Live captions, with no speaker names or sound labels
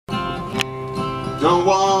Don't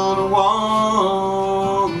wanna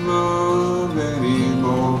want love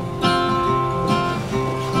anymore.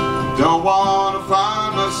 Don't wanna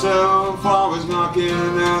find myself always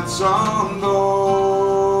knocking at some door.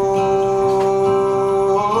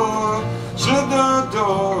 Should the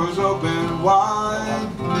doors open wide,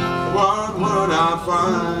 what would I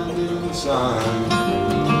find inside?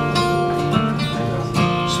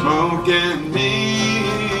 Smoke and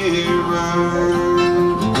mirrors.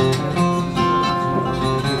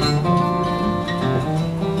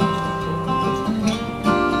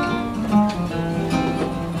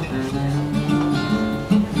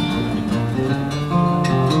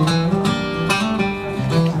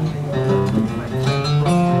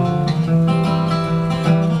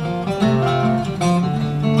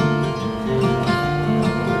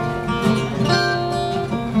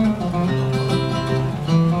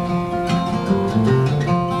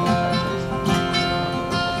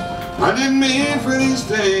 I didn't mean for these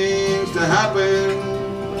things to happen,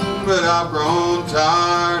 but I've grown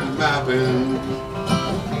tired of mapping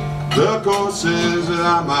the courses that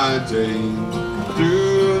I might take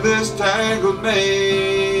through this tangled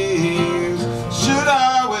maze. Should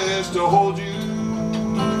I wish to hold you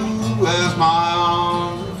as my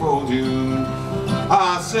arms enfold you,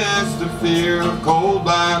 I sense the fear of cold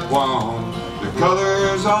black wand that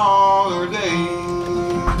colors all our days.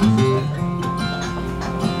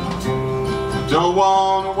 Don't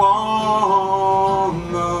wanna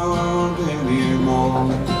want love anymore.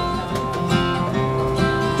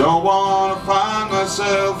 Don't wanna find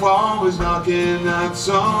myself always knocking at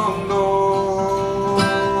some door.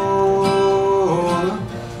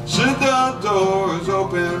 Should the doors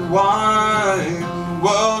open wide,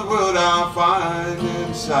 what would I find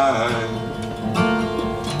inside?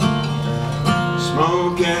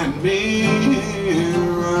 Smoke and mirrors.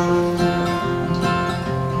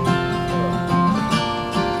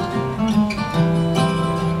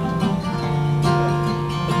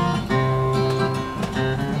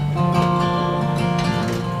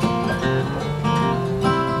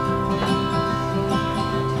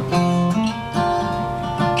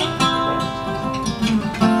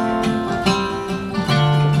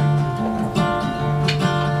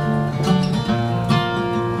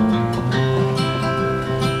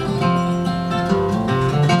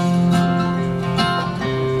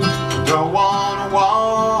 Don't wanna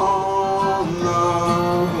want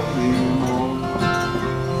love anymore.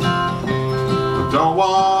 Don't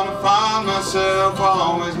wanna find myself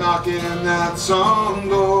always knocking at some